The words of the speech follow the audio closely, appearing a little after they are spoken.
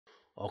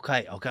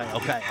Okay.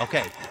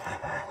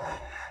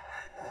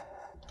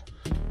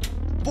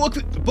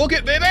 Book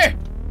it, baby!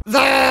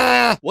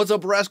 What's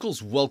up,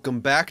 rascals?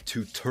 Welcome back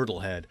to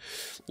Turtlehead.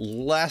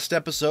 Last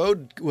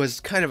episode was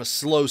kind of a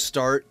slow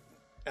start,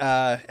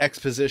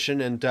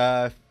 exposition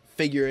and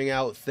figuring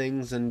out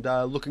things and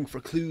looking for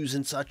clues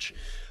and such.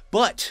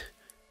 But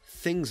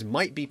things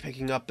might be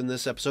picking up in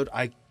this episode.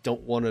 I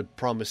don't want to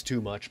promise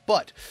too much,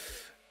 but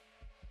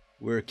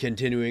we're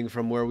continuing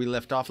from where we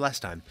left off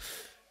last time.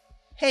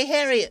 Hey,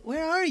 Harriet,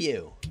 where are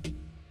you?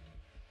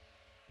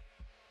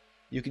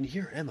 You can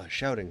hear Emma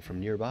shouting from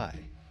nearby.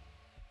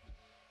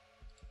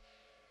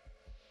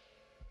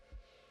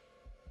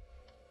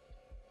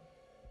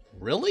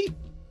 Really?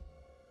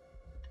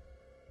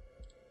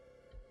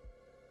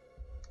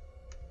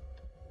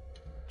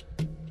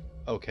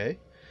 Okay.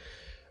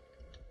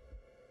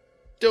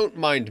 Don't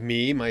mind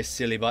me, my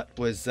silly butt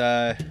was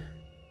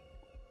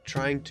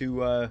trying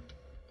to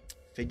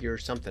figure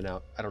something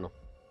out. I don't know.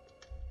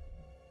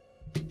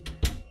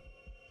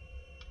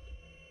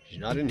 She's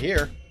not in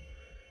here.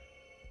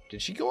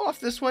 Did she go off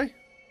this way?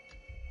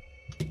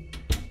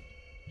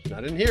 She's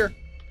not in here.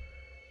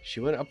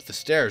 She went up the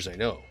stairs, I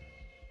know.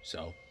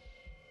 So,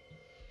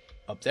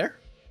 up there?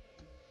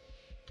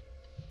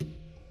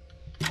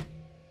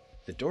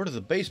 The door to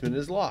the basement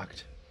is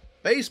locked.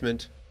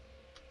 Basement?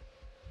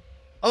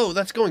 Oh,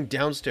 that's going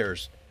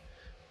downstairs.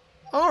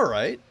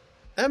 Alright.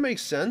 That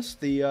makes sense.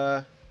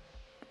 The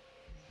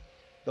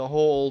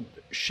whole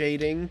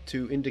shading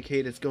to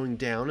indicate it's going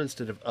down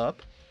instead of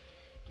up.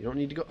 You don't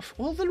need to go...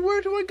 Well, then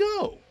where do I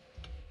go?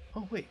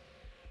 Oh, wait.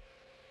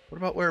 What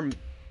about where...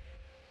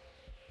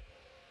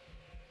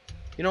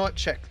 You know what?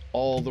 Check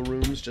all the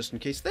rooms just in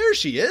case. There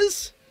she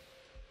is!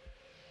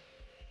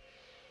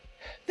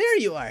 There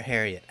you are,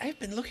 Harriet. I've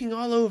been looking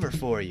all over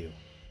for you.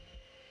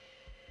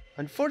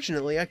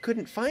 Unfortunately, I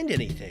couldn't find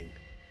anything.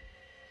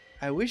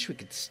 I wish we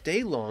could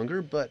stay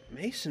longer, but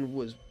Mason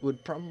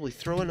would probably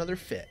throw another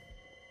fit.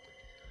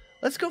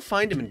 Let's go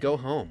find him and go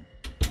home.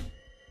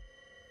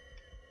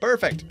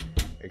 Perfect!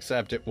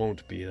 Except it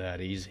won't be that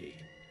easy.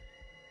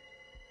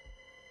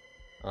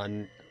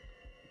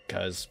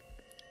 Because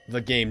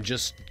the game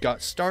just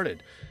got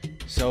started.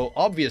 So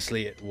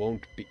obviously it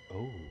won't be...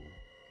 Oh.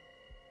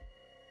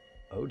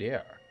 Oh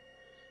dear.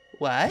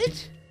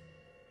 What?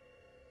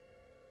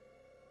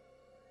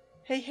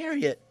 Hey,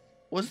 Harriet,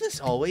 was this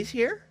always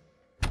here?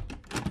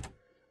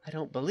 I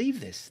don't believe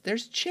this.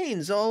 There's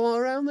chains all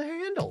around the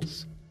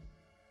handles.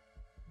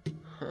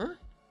 Huh?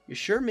 You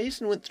sure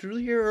Mason went through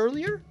here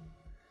earlier?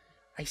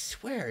 I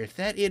swear, if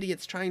that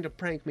idiot's trying to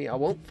prank me, I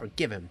won't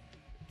forgive him.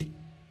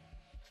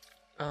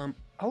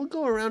 I'll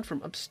go around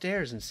from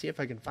upstairs and see if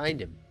I can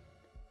find him.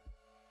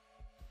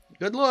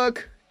 Good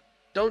luck.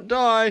 Don't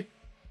die.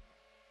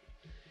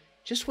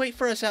 Just wait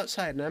for us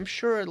outside, and I'm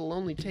sure it'll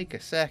only take a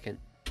second.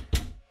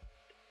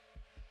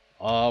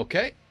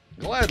 Okay,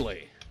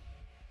 gladly.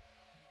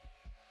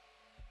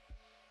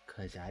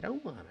 'Cause I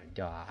don't want to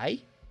die.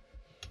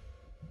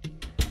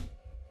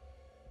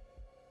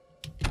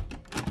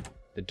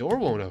 The door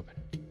won't open.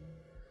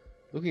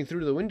 Looking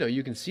through the window,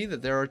 you can see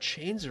that there are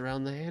chains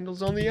around the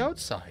handles on the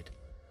outside.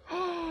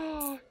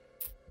 Uh-oh.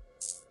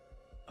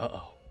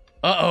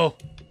 Uh-oh.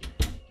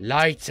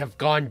 Lights have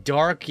gone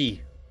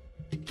darky.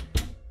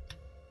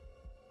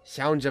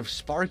 Sounds of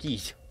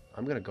sparkies.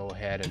 I'm gonna go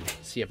ahead and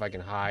see if I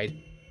can hide.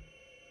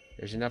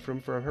 There's enough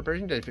room for her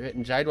person to fit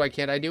inside. Why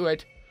can't I do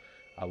it?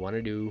 I want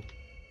to do...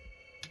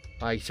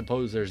 I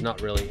suppose there's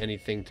not really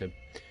anything to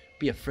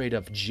be afraid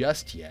of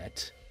just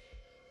yet.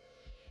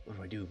 What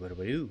do I do? What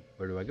do I do?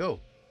 Where do I go?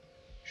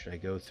 Should I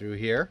go through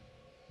here?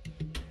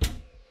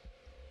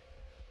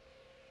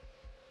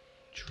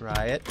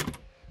 Try it.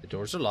 The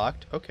doors are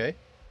locked. Okay.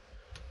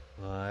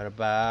 What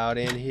about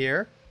in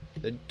here?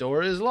 The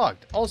door is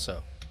locked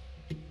also.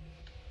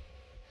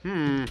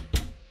 Where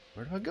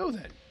do I go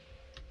then?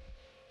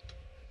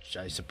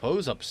 I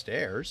suppose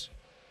upstairs.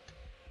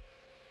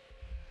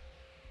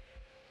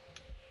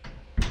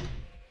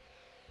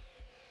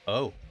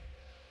 Oh.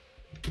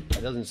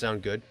 That doesn't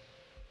sound good.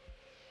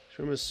 This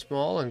room is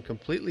small and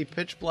completely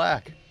pitch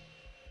black.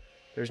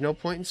 There's no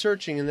point in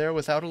searching in there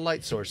without a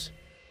light source.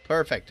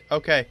 Perfect.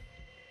 Okay.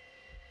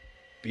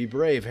 Be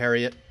brave,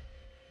 Harriet.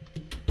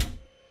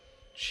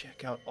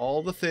 Check out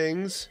all the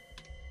things.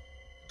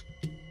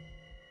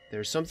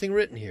 There's something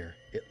written here.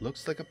 It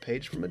looks like a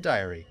page from a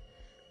diary.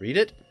 Read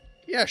it?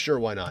 Yeah, sure,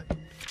 why not?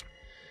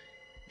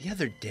 The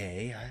other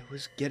day, I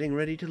was getting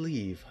ready to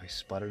leave. I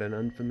spotted an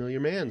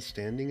unfamiliar man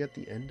standing at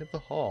the end of the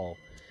hall.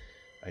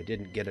 I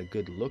didn't get a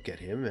good look at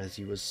him as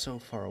he was so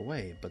far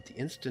away, but the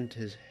instant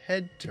his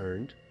head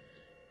turned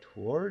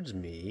towards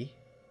me,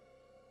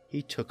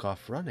 he took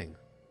off running.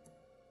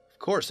 Of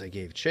course, I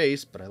gave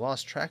chase, but I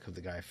lost track of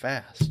the guy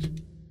fast.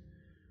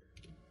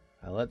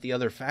 I let the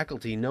other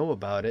faculty know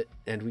about it,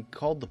 and we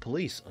called the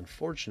police.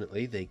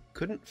 Unfortunately, they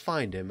couldn't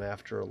find him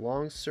after a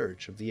long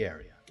search of the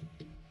area.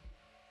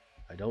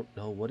 I don't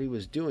know what he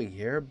was doing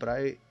here,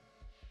 but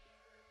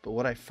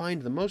what I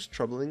find the most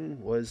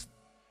troubling was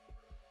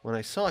when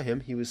I saw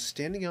him, he was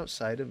standing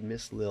outside of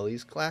Miss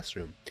Lily's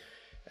classroom.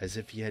 as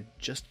if he had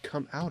just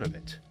come out of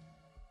it.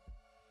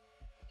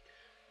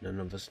 None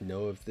of us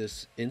know if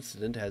this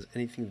incident has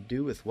anything to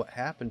do with what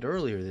happened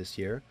earlier this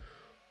year,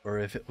 or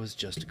if it was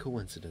just a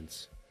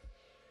coincidence.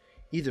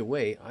 Either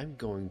way, I'm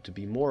going to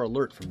be more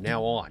alert from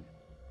now on.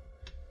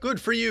 Good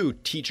for you,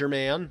 teacher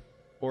man,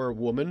 or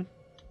woman.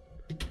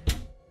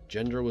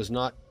 Gender was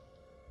not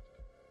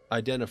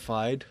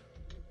identified,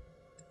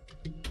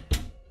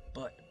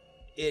 but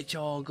it's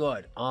all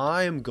good.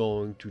 I'm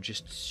going to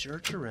just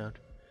search around.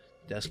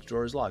 Desk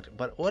drawer is locked.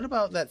 But what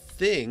about that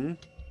thing?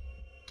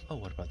 Oh,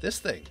 what about this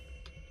thing?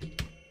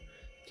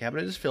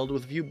 Cabinet is filled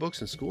with a few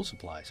books and school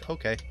supplies.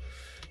 Okay,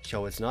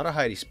 so it's not a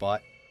hidey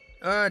spot.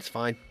 It's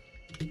fine.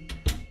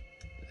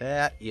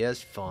 That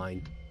is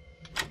fine.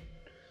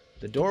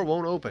 The door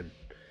won't open.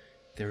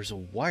 There's a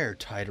wire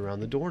tied around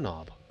the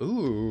doorknob.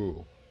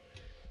 Ooh.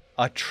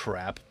 A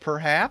trap,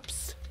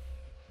 perhaps?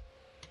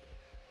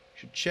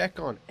 Should check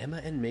on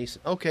Emma and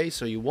Mason. Okay,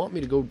 so you want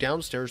me to go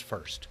downstairs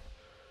first.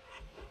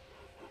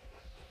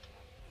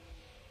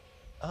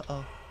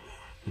 Uh-oh.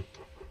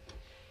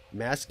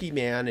 Masky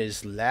man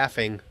is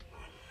laughing.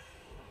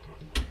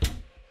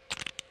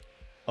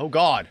 Oh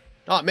God,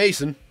 not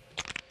Mason.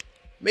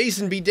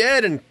 Mason be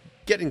dead and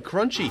getting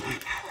crunchy.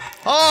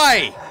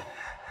 Hi!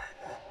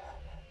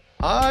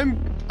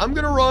 I'm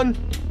gonna run.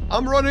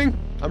 I'm running.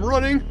 I'm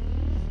running.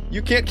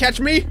 You can't catch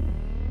me.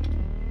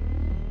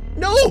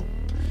 No!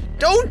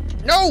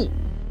 Don't! No!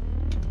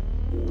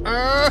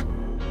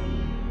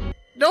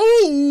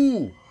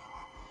 No!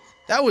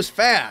 That was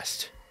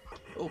fast.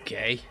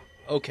 Okay.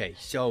 Okay,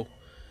 so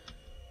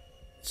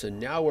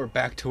now we're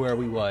back to where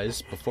we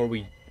was before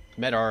we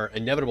met our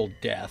inevitable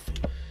death.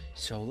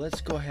 So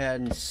let's go ahead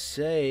and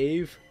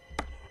save.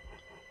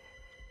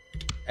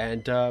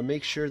 And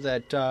make sure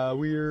that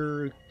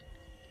we're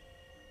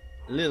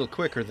a little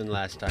quicker than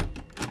last time.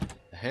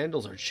 The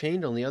handles are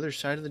chained on the other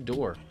side of the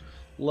door.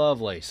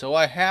 Lovely. So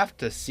I have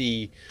to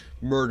see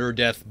Murder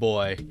Death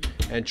Boy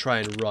and try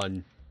and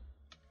run.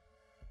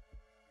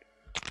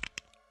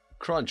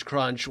 Crunch,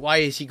 crunch. Why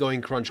is he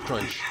going crunch,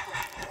 crunch?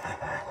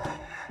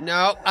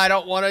 No, I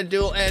don't want to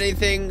do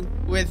anything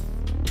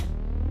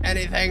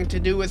to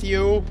do with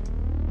you.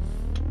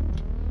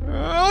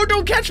 Oh,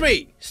 don't catch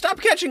me! Stop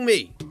catching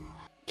me!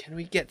 Can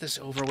we get this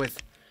over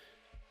with?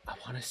 I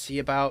want to see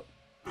about...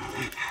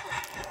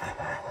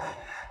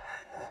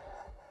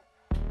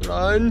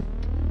 Run!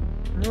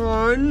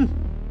 Run!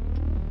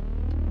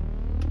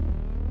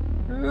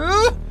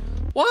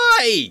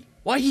 Why?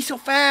 Why he so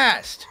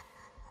fast?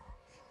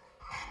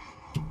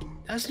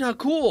 That's not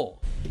cool.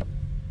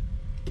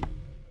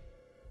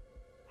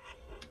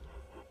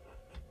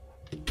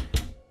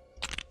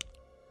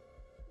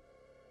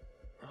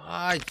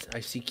 I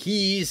see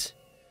keys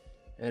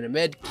and a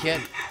med kit.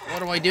 What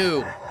do I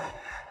do?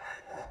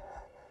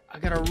 I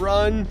gotta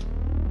run.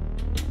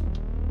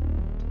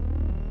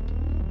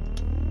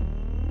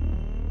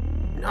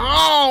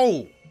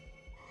 No!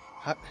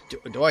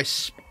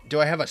 Do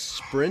I have a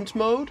sprint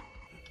mode?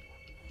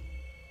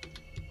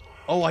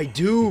 Oh, I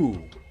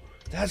do.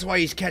 That's why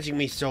he's catching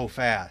me so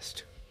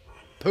fast.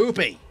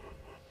 Poopy.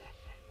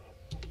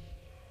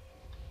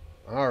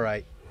 All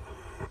right.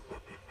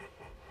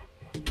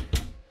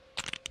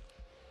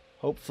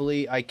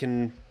 Hopefully I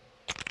can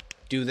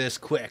do this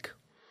quick.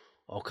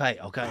 Okay.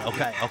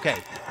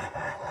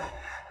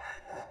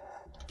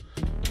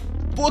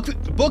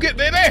 Book it,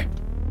 baby!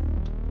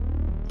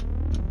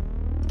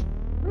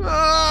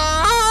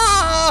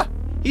 Ah!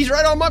 He's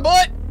right on my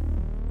butt!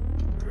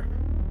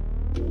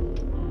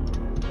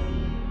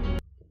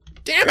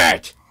 Damn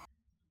it!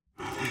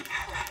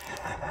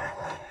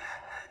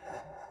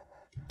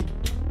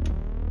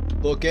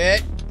 Book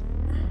it.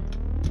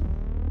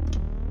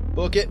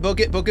 Book it, book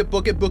it, book it,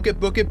 book it, book it,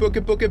 book it, book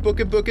it, book it, book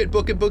it, book it,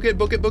 book it, book it,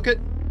 book it, book it.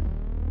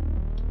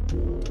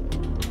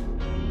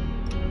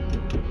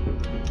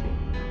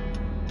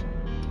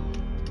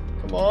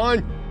 Come on.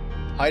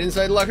 Hide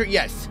inside the locker.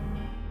 Yes.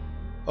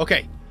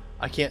 Okay.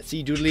 I can't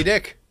see Doodly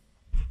Dick.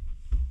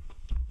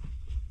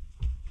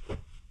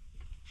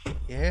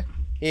 Yeah.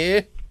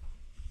 Yeah.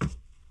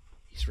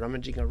 He's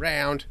rummaging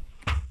around.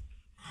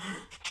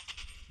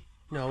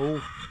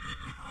 No.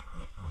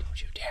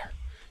 Don't you dare.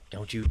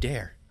 Don't you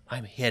dare.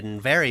 I'm hidden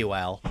very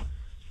well. I'm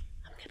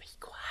gonna be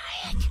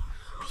quiet.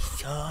 Be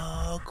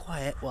so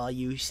quiet while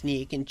you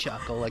sneak and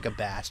chuckle like a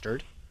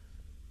bastard.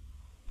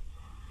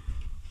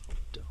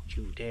 Don't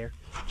you dare.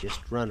 Just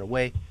run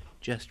away.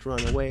 Just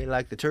run away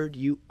like the turd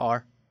you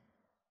are.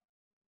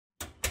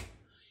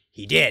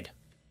 He did.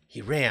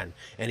 He ran,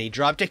 and he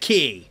dropped a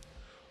key.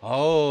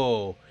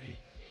 Oh,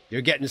 you're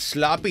getting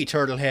sloppy,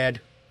 Turtlehead.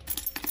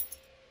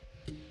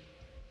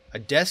 A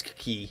desk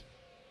key.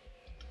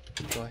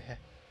 Go ahead.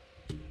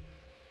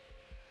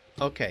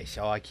 Okay,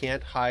 so I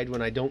can't hide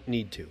when I don't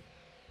need to.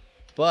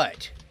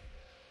 But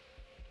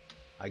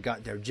I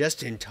got there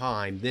just in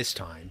time this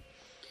time.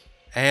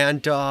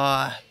 And,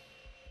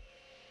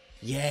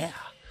 yeah.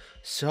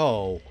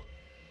 So,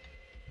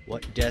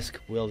 what desk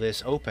will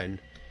this open?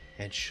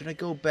 And should I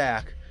go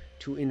back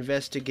to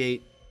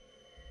investigate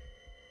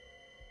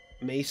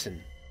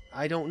Mason?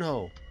 I don't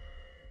know.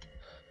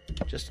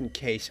 just in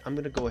case, I'm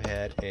going to go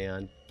ahead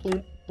and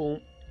boom,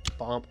 boom,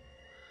 bomb.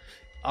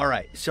 All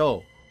right,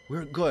 so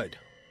we're good.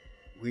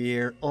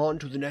 We're on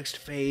to the next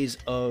phase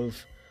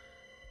of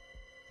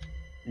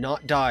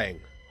not dying,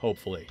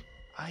 hopefully.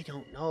 I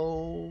don't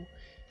know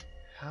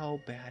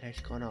how bad it's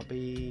going to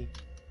be.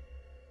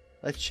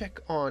 Let's check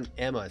on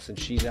Emma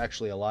since she's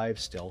actually alive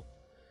still.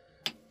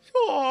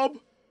 Bob!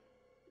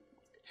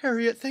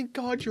 Harriet, thank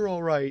God you're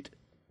all right.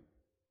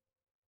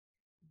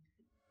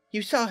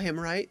 You saw him,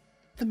 right?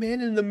 The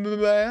man in the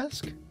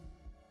mask?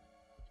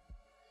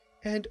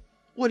 And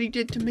what he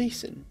did to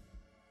Mason.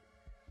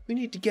 We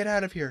need to get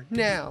out of here,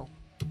 now.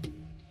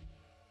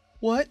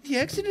 What? The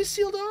exit is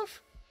sealed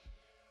off?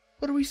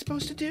 What are we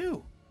supposed to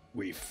do?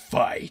 We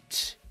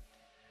fight.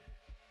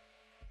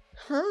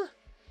 Huh?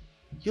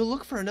 You'll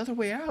look for another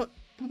way out,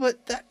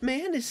 but that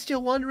man is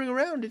still wandering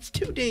around. It's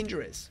too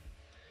dangerous.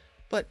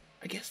 But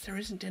I guess there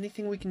isn't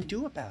anything we can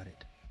do about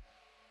it.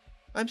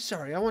 I'm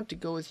sorry, I want to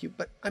go with you,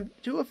 but I'm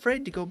too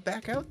afraid to go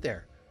back out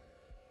there.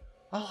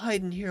 I'll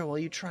hide in here while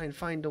you try and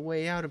find a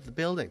way out of the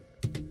building.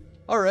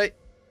 All right.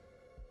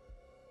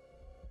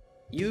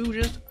 You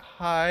just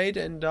hide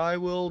and I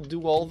will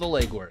do all the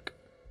legwork.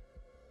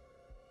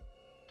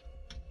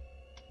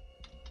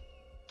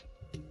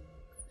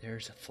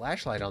 There's a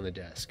flashlight on the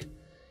desk.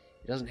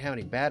 It doesn't have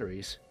any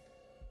batteries.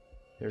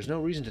 There's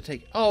no reason to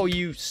take... Oh,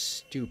 you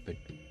stupid.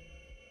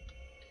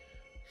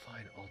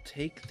 Fine, I'll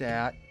take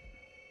that.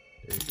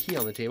 There's a key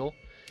on the table.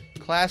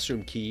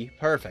 Classroom key.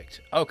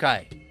 Perfect.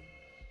 Okay.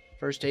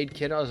 First aid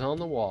kit is on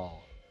the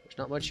wall. There's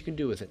not much you can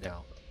do with it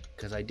now.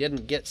 Because I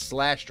didn't get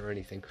slashed or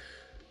anything.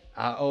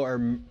 Or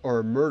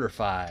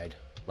murderfied.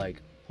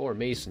 Like poor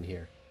Mason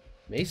here.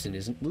 Mason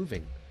isn't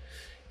moving.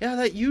 Yeah,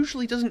 that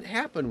usually doesn't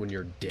happen when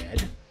you're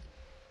dead.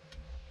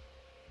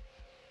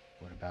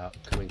 What about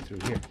coming through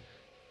here?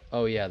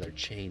 Oh yeah, they're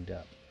chained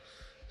up.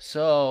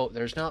 So,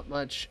 there's not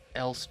much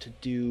else to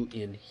do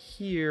in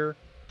here.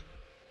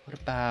 What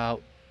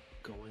about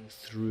going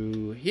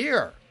through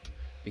here?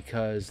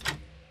 Because...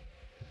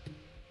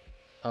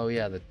 Oh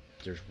yeah,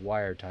 there's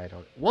wire tied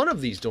on it. One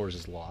of these doors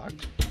is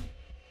locked.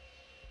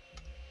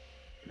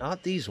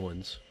 Not these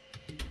ones.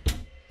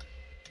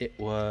 It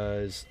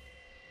was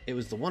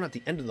the one at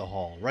the end of the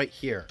hall, right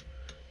here.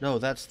 No,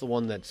 that's the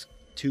one that's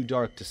too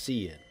dark to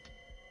see in.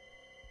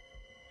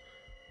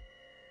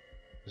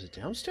 Was it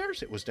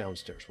downstairs? It was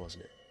downstairs,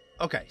 wasn't it?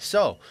 Okay,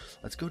 so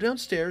let's go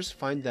downstairs,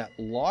 find that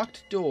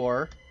locked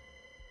door.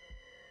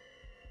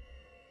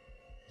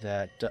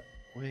 That,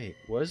 wait,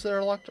 was there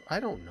a locked door? I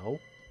don't know.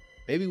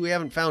 Maybe we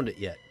haven't found it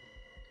yet.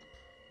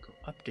 Go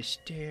up the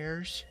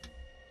stairs.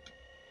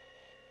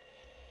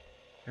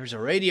 There's a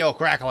radio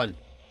crackling.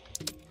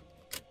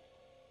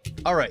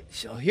 Alright,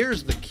 so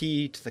here's the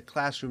key to the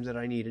classroom that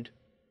I needed.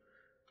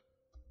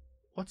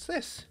 What's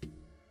this?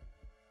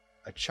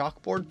 A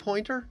chalkboard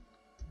pointer?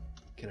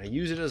 Can I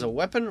use it as a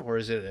weapon, or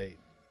is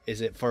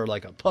it for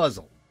like a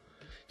puzzle?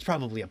 It's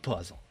probably a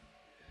puzzle.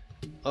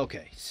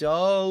 Okay,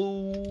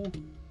 so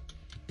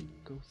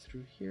go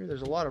through here.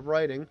 There's a lot of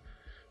writing.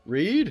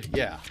 Read?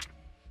 Yeah.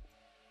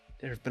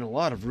 There have been a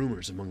lot of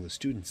rumors among the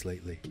students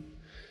lately.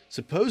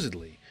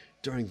 Supposedly,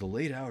 during the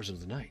late hours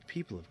of the night,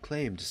 people have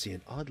claimed to see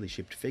an oddly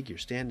shaped figure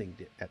standing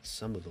at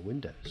some of the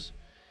windows.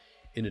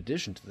 In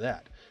addition to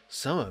that,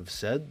 some have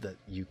said that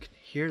you can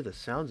hear the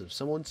sounds of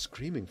someone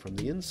screaming from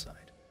the inside.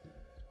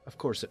 Of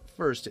course, at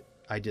first,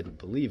 I didn't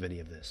believe any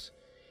of this.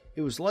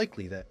 It was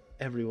likely that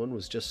everyone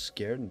was just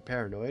scared and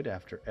paranoid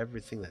after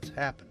everything that's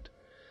happened.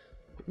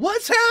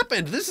 What's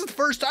happened? This is the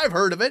first I've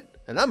heard of it,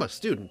 and I'm a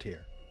student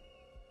here.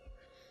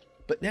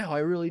 But now I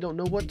really don't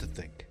know what to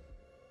think.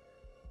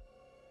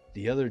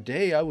 The other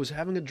day, I was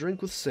having a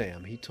drink with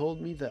Sam. He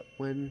told me that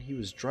when he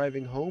was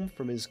driving home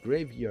from his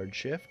graveyard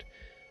shift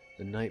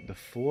the night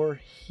before,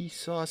 he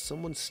saw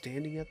someone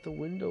standing at the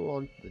window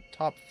on the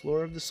top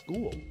floor of the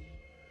school.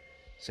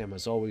 Sam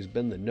has always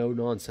been the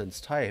no-nonsense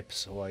type,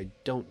 so I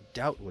don't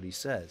doubt what he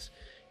says.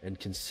 And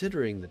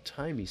considering the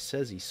time he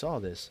says he saw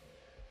this,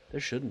 there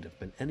shouldn't have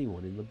been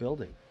anyone in the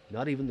building,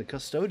 not even the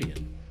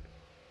custodian.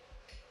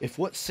 If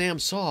what Sam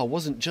saw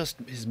wasn't just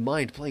his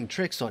mind playing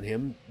tricks on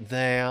him,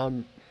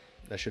 then...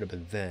 That should have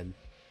been then.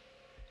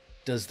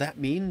 Does that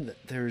mean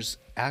that there's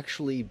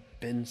actually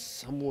been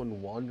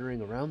someone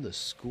wandering around the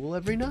school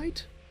every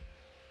night?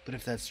 But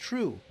if that's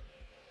true,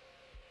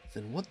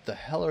 then what the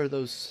hell are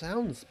those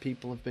sounds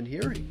people have been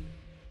hearing?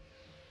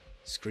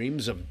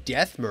 Screams of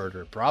death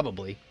murder,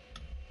 probably.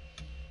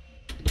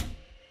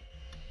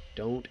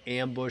 Don't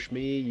ambush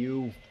me,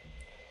 you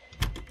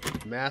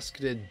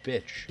masked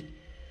bitch.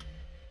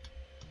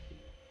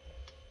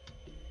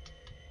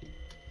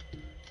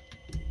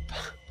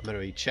 I'm going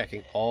to be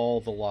checking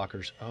all the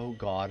lockers. Oh,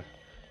 God.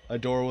 A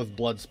door with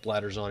blood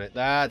splatters on it.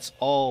 That's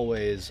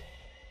always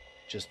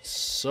just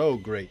so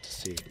great to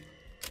see.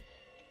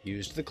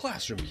 Used the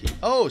classroom key.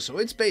 Oh, so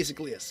it's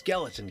basically a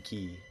skeleton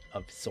key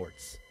of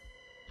sorts.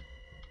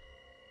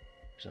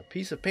 There's a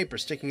piece of paper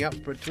sticking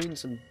out between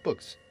some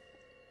books.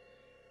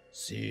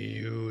 See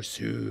you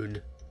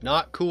soon.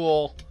 Not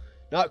cool.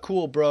 Not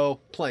cool, bro.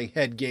 Playing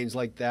head games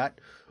like that.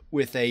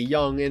 with a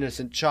young,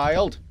 innocent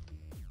child.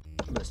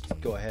 Let's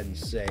go ahead and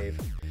save.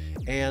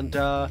 And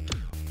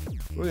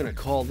we're going to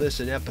call this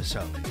an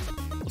episode.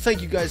 Well,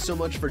 thank you guys so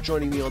much for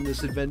joining me on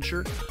this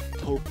adventure.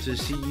 Hope to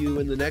see you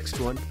in the next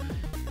one.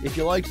 If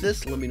you liked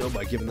this, let me know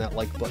by giving that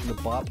like button a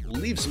bop.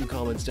 Leave some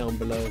comments down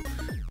below.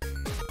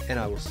 And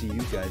I will see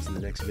you guys in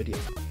the next video.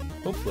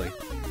 Hopefully,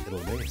 it'll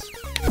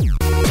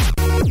amaze.